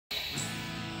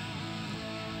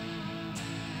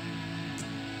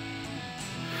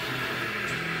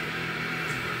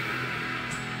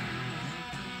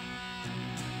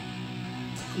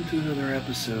Welcome to another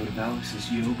episode of Alex's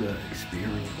Yoga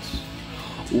Experience.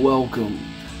 Welcome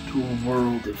to a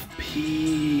world of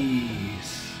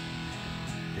peace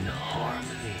and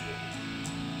harmony.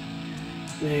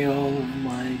 May all of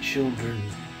my children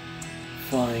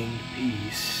find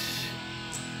peace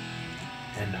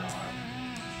and harmony.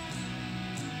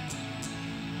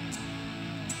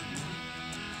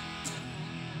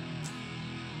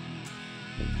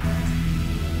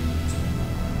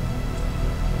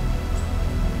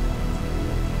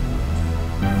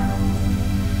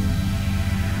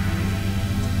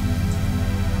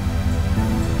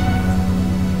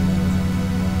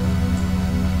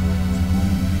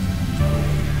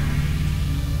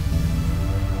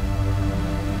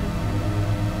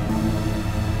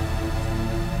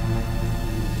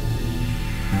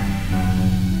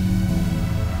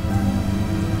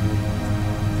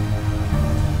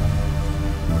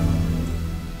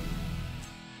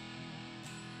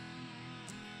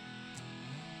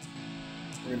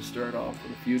 We're going to start off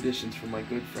with a few additions from my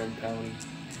good friend Tony.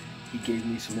 He gave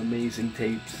me some amazing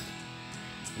tapes,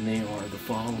 and they are the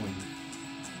following.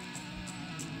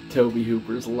 Toby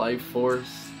Hooper's Life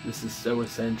Force. This is so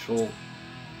essential.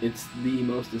 It's the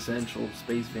most essential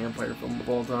space vampire film of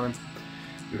all time.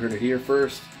 You heard it here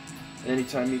first.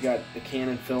 Anytime you got the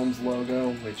Canon Films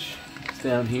logo, which is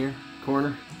down here,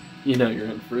 corner, you know you're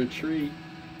in for a treat.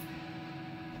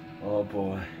 Oh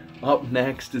boy. Up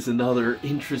next is another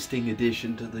interesting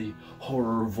addition to the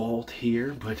horror vault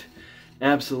here, but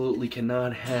absolutely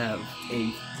cannot have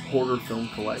a horror film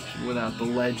collection without the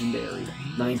legendary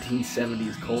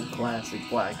 1970s cult classic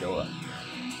Blackula.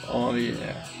 Oh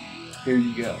yeah, here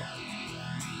you go.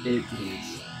 It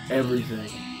is everything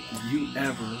you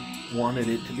ever wanted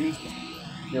it to be.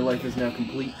 Your life is now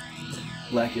complete.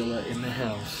 Blackula in the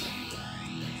house.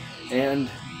 And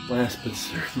last but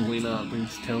certainly not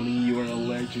least, Tony, you are a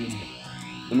legend.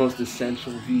 The most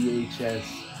essential VHS,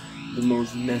 the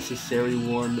most necessary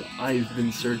one I've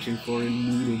been searching for and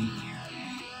needing.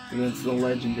 And that's the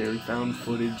legendary found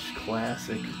footage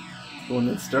classic, the one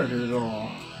that started it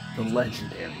all, the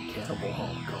legendary Cannibal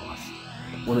Holocaust.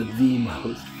 One of the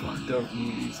most fucked up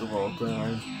movies of all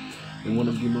time, and one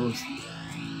of the most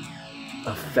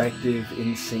effective,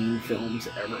 insane films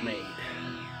ever made.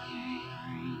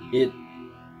 It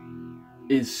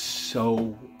is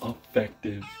so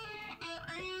effective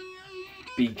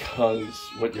because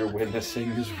what you're witnessing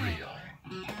is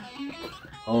real.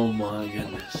 Oh my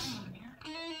goodness.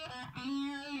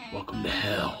 Welcome to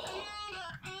hell.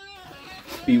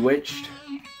 Bewitched.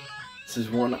 This is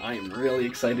one I'm really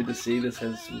excited to see. This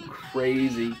has some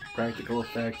crazy practical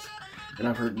effects, and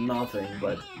I've heard nothing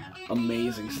but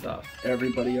amazing stuff.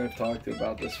 Everybody I've talked to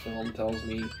about this film tells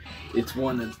me it's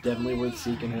one that's definitely worth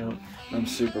seeking out. I'm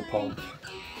super pumped.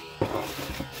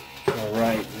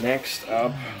 Alright, next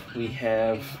up we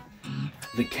have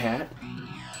The Cat,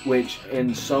 which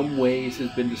in some ways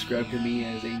has been described to me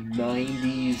as a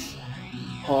 90s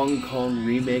Hong Kong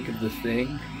remake of The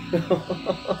Thing,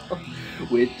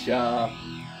 which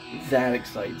that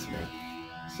excites me.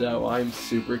 So I'm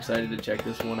super excited to check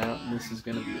this one out, and this is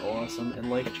going to be awesome and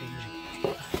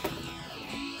life-changing.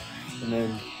 And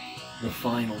then the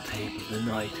final tape of the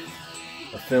night,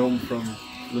 a film from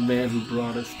the man who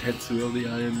brought us Tetsuo the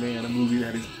Iron Man, a movie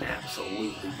that is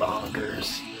absolutely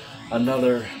bonkers.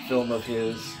 Another film of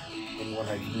his, and one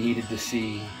I've needed to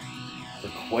see for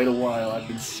quite a while. I've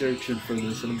been searching for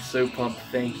this, and I'm so pumped.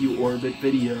 Thank you, Orbit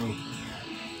Video.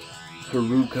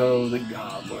 Haruko the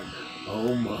Goblin.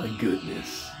 Oh my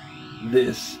goodness.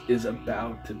 This is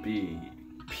about to be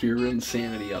pure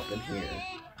insanity up in here.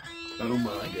 Oh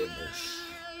my goodness.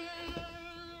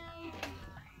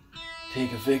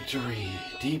 Take a victory.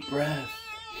 Deep breath.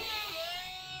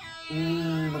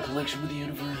 A collection with the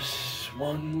universe.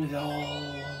 One with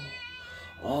all.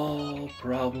 All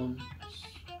problems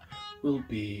will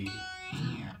be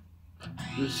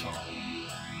resolved.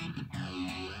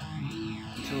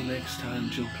 Until next time,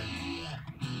 children.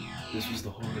 This was the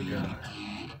Horror God.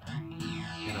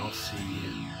 And I'll see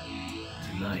you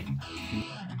tonight.